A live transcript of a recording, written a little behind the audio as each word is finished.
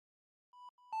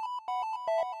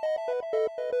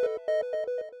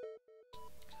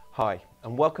Hi,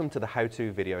 and welcome to the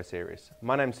How-to video series.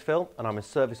 My name's Phil and I'm a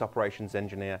Service Operations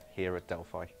Engineer here at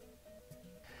Delphi.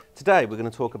 Today we're going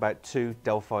to talk about two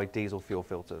Delphi diesel fuel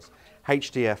filters,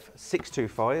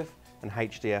 HDF625 and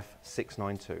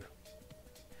HDF692.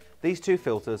 These two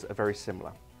filters are very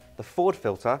similar. The Ford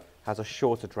filter has a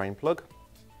shorter drain plug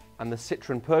and the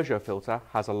Citroën Peugeot filter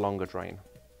has a longer drain.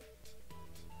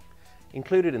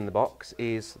 Included in the box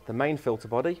is the main filter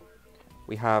body.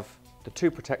 We have the two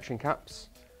protection caps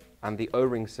and the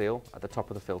O-ring seal at the top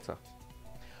of the filter.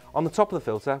 On the top of the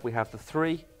filter we have the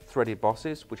three threaded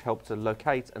bosses which help to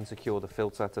locate and secure the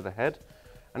filter to the head,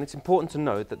 and it's important to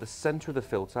note that the centre of the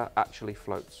filter actually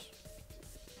floats.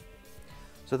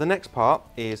 So the next part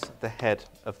is the head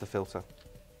of the filter.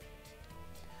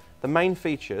 The main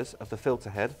features of the filter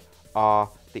head are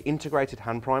the integrated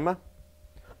hand primer,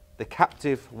 the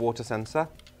captive water sensor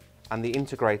and the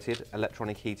integrated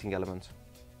electronic heating element.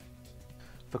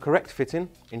 For correct fitting,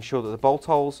 ensure that the bolt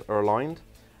holes are aligned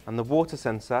and the water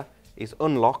sensor is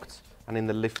unlocked and in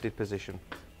the lifted position.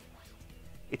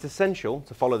 It's essential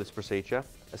to follow this procedure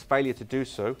as failure to do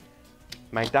so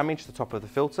may damage the top of the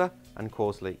filter and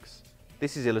cause leaks.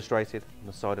 This is illustrated on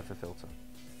the side of the filter.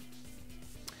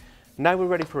 Now we're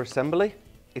ready for assembly.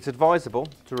 It's advisable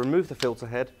to remove the filter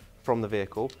head from the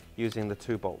vehicle using the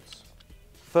two bolts.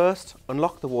 First,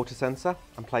 unlock the water sensor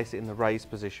and place it in the raised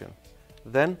position.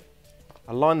 Then,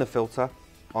 align the filter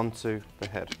onto the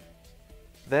head.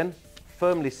 Then,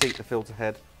 firmly seat the filter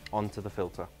head onto the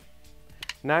filter.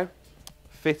 Now,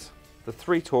 fit the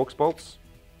three Torx bolts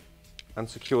and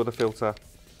secure the filter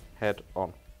head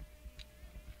on.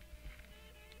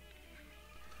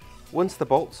 Once the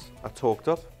bolts are torqued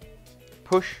up,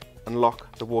 push and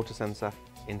lock the water sensor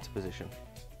into position.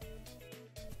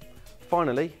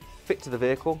 Finally, fit to the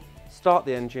vehicle, start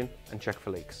the engine and check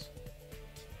for leaks.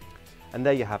 And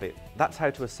there you have it. That's how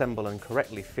to assemble and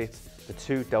correctly fit the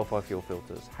two Delphi fuel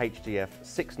filters,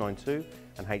 HDF692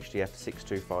 and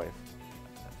HDF625.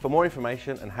 For more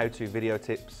information and how-to video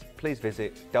tips, please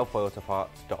visit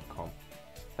delphiautoparts.com.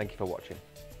 Thank you for watching.